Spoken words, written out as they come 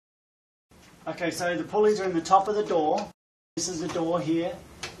Okay, so the pulleys are in the top of the door. This is the door here.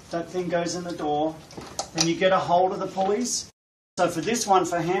 That thing goes in the door. Then you get a hold of the pulleys. So for this one,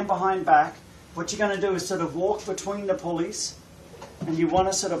 for hand behind back, what you're going to do is sort of walk between the pulleys, and you want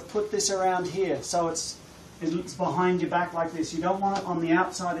to sort of put this around here so it's behind your back like this. You don't want it on the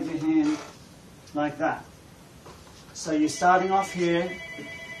outside of your hand like that. So you're starting off here,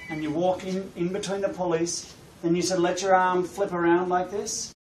 and you walk in between the pulleys. Then you sort of let your arm flip around like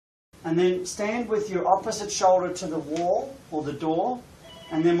this. And then stand with your opposite shoulder to the wall or the door.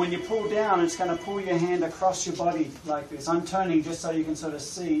 And then when you pull down, it's going to pull your hand across your body like this. I'm turning just so you can sort of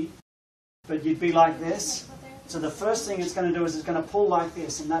see. But you'd be like this. So the first thing it's going to do is it's going to pull like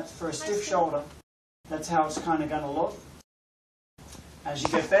this. And that's for a stiff shoulder. That's how it's kind of going to look. As you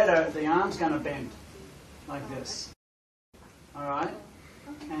get better, the arm's going to bend like this. Alright?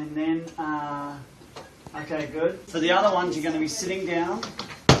 And then, okay, good. For the other ones, you're going to be sitting down.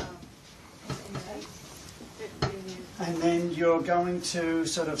 And then you're going to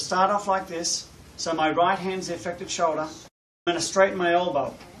sort of start off like this. So my right hand's the affected shoulder. I'm going to straighten my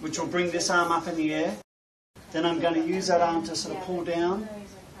elbow, which will bring this arm up in the air. Then I'm going to use that arm to sort of pull down.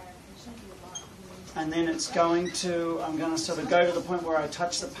 And then it's going to, I'm going to sort of go to the point where I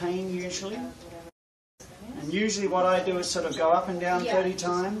touch the pain usually. And usually what I do is sort of go up and down 30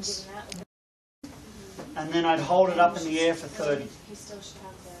 times. And then I'd hold it up in the air for 30.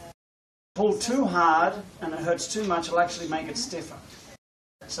 Pull too hard and it hurts too much, it'll actually make it stiffer.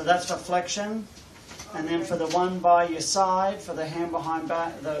 So that's for flexion. And then for the one by your side, for the hand behind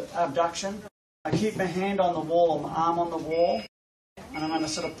back, the abduction, I keep my hand on the wall, or my arm on the wall, and I'm going to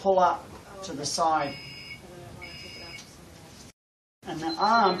sort of pull up to the side. And the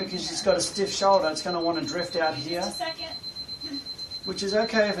arm, because it's got a stiff shoulder, it's going to want to drift out here. Which is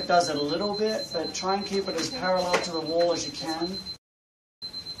okay if it does it a little bit, but try and keep it as parallel to the wall as you can.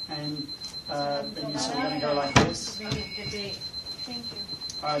 And then you're sort of going to go like this.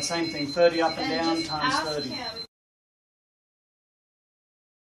 Alright, same thing, 30 up and down times 30.